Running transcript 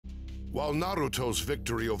While Naruto's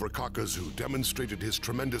victory over Kakazu demonstrated his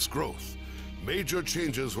tremendous growth, major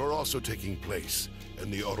changes were also taking place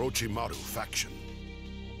in the Orochimaru faction.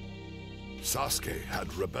 Sasuke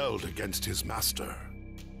had rebelled against his master.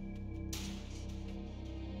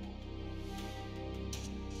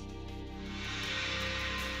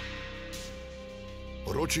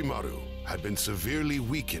 Orochimaru had been severely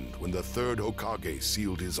weakened when the third Hokage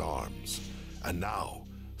sealed his arms, and now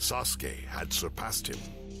Sasuke had surpassed him.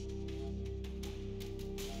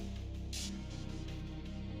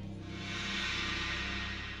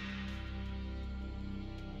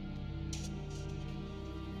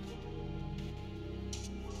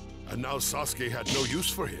 And now Sasuke had no use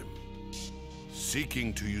for him.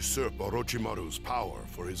 Seeking to usurp Orochimaru's power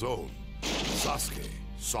for his own, Sasuke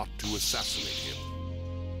sought to assassinate him.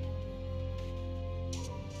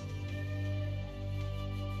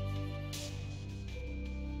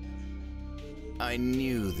 I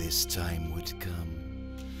knew this time would come,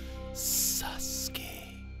 Sasuke.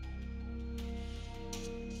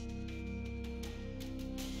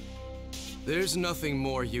 There's nothing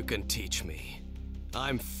more you can teach me.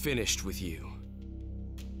 I'm finished with you.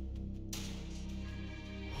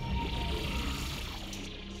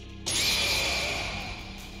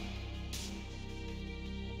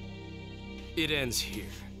 It ends here.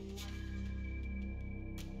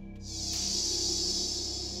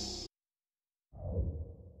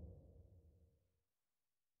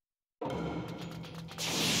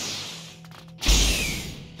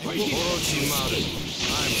 Orochimaru,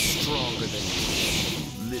 I'm stronger than you.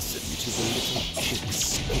 Listen to the little kid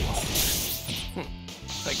squawk.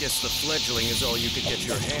 I guess the fledgling is all you could get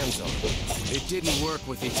your hands on. It didn't work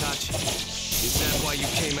with Itachi. Is that why you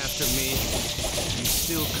came after me? You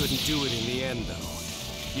still couldn't do it in the end, though.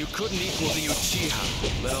 You couldn't equal the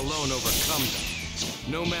Uchiha, let alone overcome them.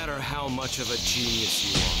 No matter how much of a genius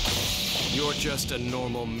you are, you're just a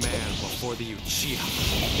normal man before the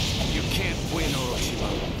Uchiha. You can't win,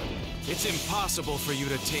 Orochimaru. It's impossible for you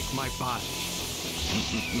to take my body.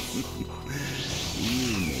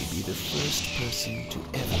 You may be the first person to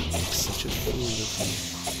ever make such a fool of me.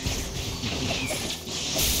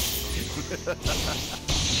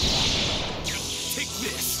 Take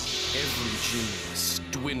this! Every genius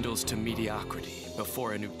dwindles to mediocrity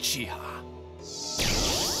before an Uchiha.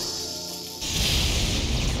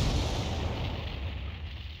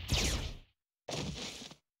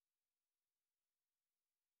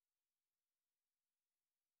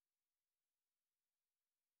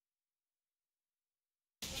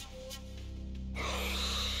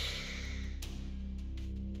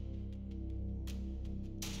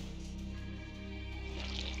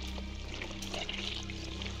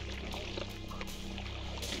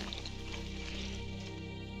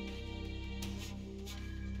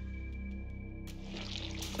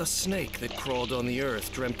 A snake that crawled on the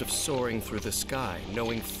earth dreamt of soaring through the sky,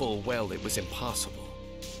 knowing full well it was impossible.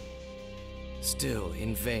 Still,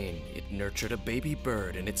 in vain, it nurtured a baby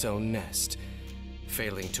bird in its own nest,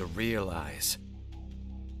 failing to realize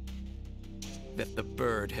that the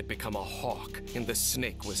bird had become a hawk and the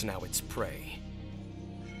snake was now its prey.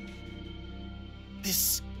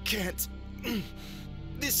 This can't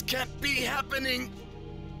be happening!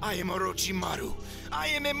 I am Orochimaru. I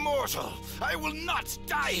am immortal. I will not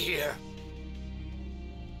die here.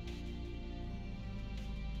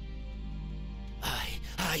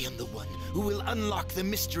 I am the one who will unlock the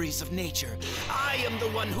mysteries of nature. I am the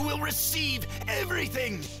one who will receive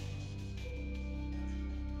everything.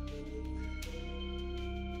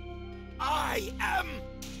 I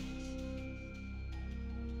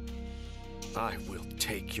will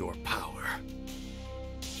take your power.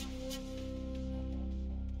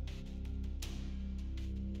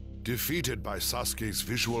 Defeated by Sasuke's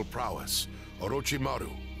visual prowess,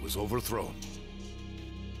 Orochimaru was overthrown.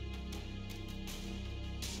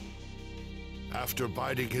 After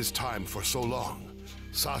biding his time for so long,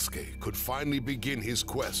 Sasuke could finally begin his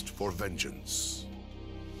quest for vengeance.